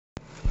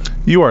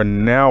You are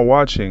now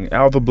watching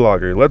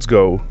AlTheBlogger. Let's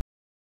go.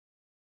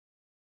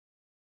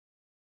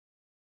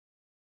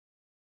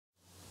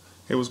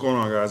 Hey, what's going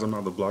on, guys? I'm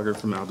AlTheBlogger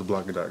from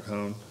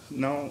AlTheBlogger.com.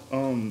 Now,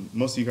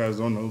 most of you guys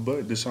don't know,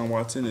 but Deshaun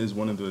Watson is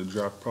one of the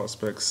draft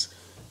prospects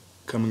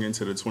coming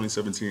into the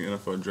 2017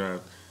 NFL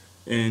Draft,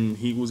 and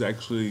he was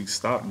actually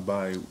stopped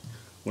by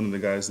one of the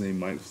guys named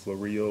Mike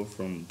Florio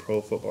from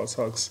Pro Football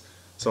Talks.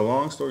 So,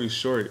 long story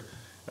short,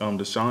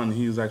 Deshaun,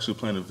 he was actually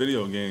playing a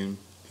video game.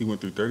 He went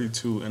through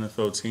 32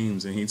 NFL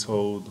teams, and he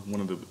told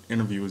one of the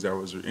interviewers that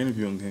was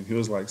interviewing him, he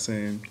was like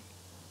saying,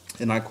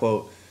 and I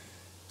quote,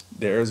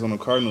 "The Arizona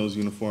Cardinals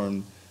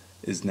uniform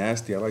is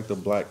nasty. I like the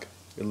black.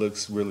 It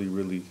looks really,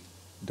 really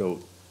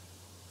dope."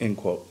 End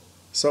quote.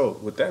 So,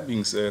 with that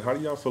being said, how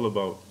do y'all feel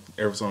about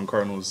Arizona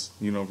Cardinals,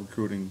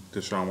 recruiting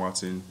Deshaun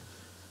Watson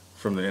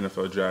from the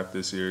NFL draft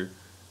this year?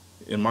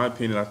 In my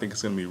opinion, I think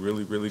it's going to be a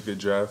really, really good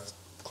draft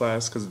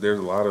class because there's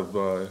a lot of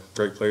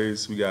great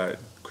players. We got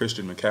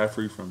Christian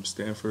McCaffrey from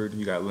Stanford.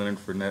 You got Leonard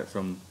Fournette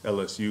from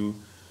LSU.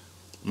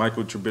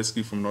 Michael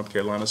Trubisky from North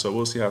Carolina. So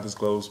we'll see how this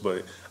goes.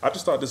 But I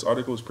just thought this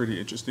article was pretty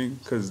interesting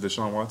because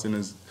Deshaun Watson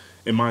is,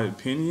 in my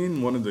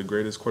opinion, one of the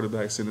greatest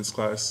quarterbacks in this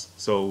class.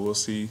 So we'll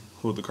see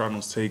who the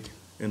Cardinals take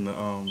in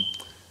the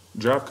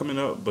draft coming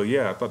up. But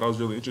yeah, I thought that was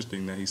really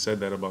interesting that he said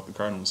that about the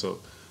Cardinals. So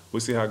we'll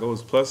see how it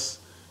goes. Plus,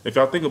 if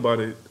y'all think about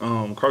it,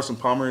 Carson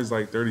Palmer is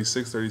like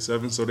 36,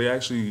 37, so they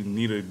actually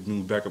need a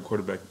new backup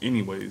quarterback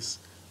anyways.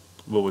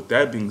 But with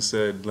that being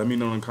said, let me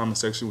know in the comment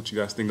section what you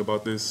guys think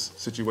about this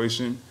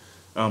situation.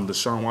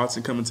 Deshaun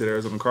Watson coming to the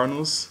Arizona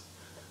Cardinals.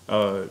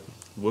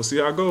 We'll see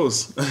how it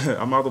goes.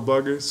 I'm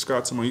AlTheBlogger.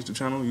 Subscribe to my YouTube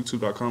channel,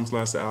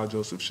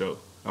 youtube.com/TheAlJosephShow.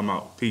 I'm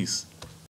out. Peace.